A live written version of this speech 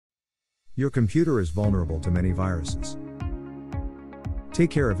Your computer is vulnerable to many viruses. Take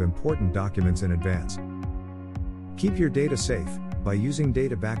care of important documents in advance. Keep your data safe by using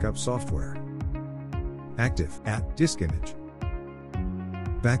data backup software. Active at disk image.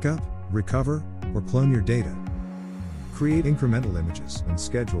 Backup, recover, or clone your data. Create incremental images and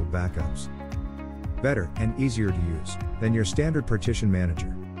scheduled backups. Better and easier to use than your standard partition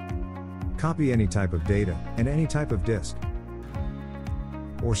manager. Copy any type of data and any type of disk.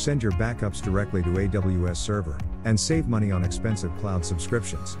 Or send your backups directly to AWS server and save money on expensive cloud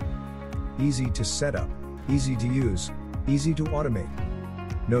subscriptions. Easy to set up, easy to use, easy to automate.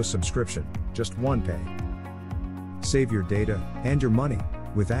 No subscription, just one pay. Save your data and your money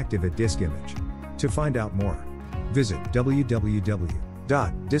with Active at Disk Image. To find out more, visit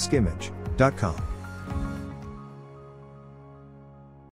www.diskimage.com.